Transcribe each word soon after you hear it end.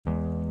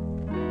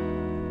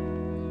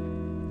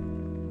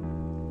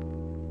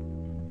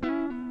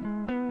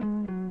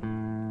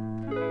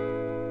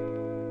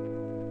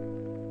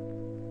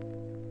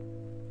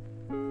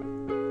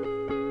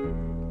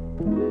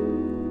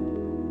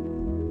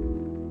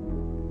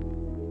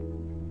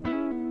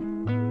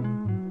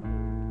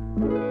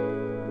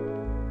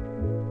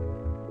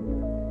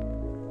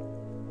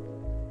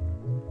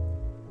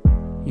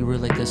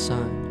the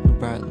sun who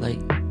brought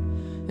light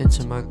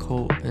into my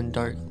cold and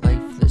dark,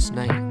 lifeless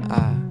night.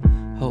 I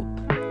hope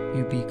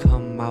you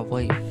become my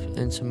wife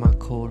into my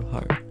cold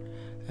heart,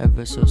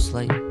 ever so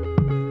slightly.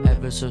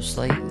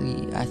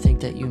 I think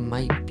that you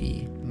might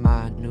be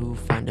my new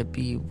find to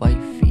be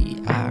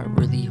wifey. I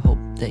really hope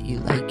that you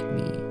like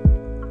me.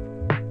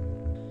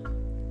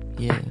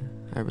 Yeah,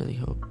 I really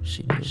hope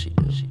she does.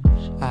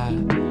 I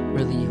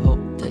really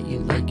hope that you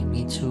like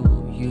me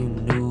too. You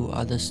knew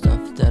all the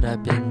stuff that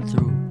I've been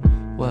through.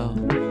 Well,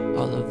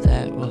 all of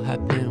that will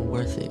have been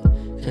worth it,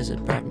 'cause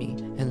it brought me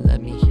and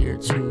led me here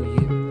to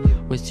you.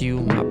 With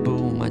you, my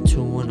boo, my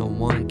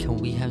 2-in-1, can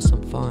we have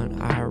some fun?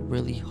 I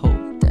really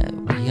hope that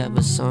we have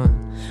a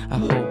son. I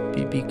hope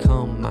you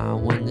become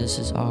mine when this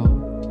is all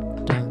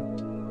done.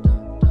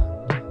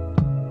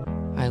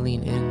 I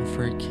lean in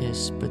for a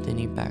kiss, but then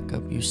you back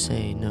up, you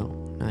say no,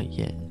 not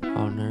yet,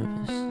 all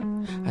nervous.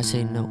 I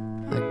say no,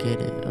 I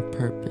get it, a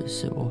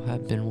purpose, it will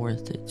have been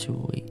worth it to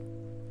wait.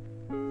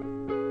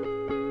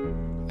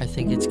 I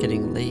think it's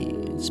getting late,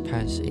 it's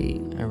past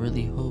 8, I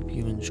really hope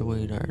you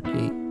enjoyed our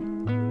date.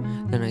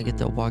 Then I get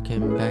to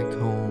walking back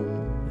home,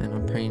 and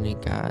I'm praying to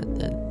God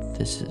that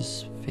this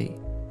is fate.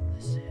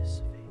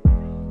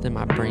 Then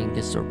my brain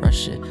gets to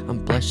rushing,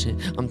 I'm blushing,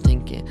 I'm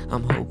thinking,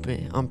 I'm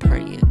hoping, I'm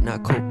praying,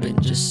 not coping,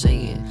 just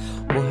saying.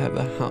 We'll have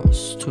a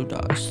house, 2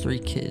 dogs, 3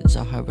 kids,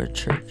 I'll have a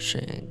church,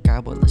 and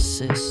God will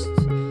assist.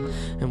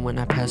 And when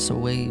I pass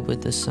away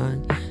with the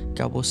sun,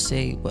 God will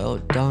say, well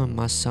done,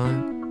 my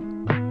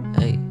son.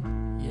 Hey,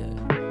 yeah,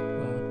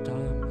 well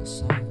done, my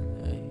son.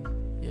 Hey,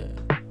 yeah,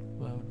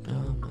 well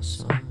done, my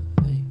son.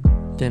 Hey.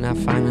 Then I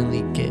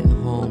finally get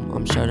home,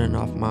 I'm shutting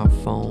off my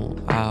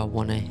phone. I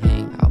wanna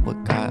hang out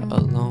with God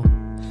alone.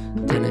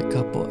 Then a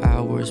couple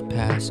hours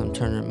pass, I'm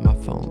turning my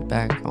phone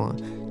back on.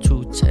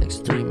 2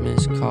 texts, 3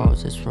 missed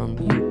calls, it's from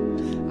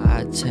you.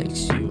 I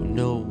text you,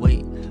 no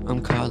wait,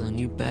 I'm calling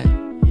you back.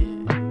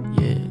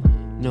 Yeah,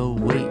 no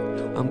wait,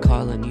 I'm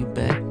calling you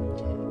back.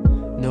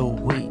 No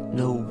wait,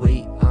 no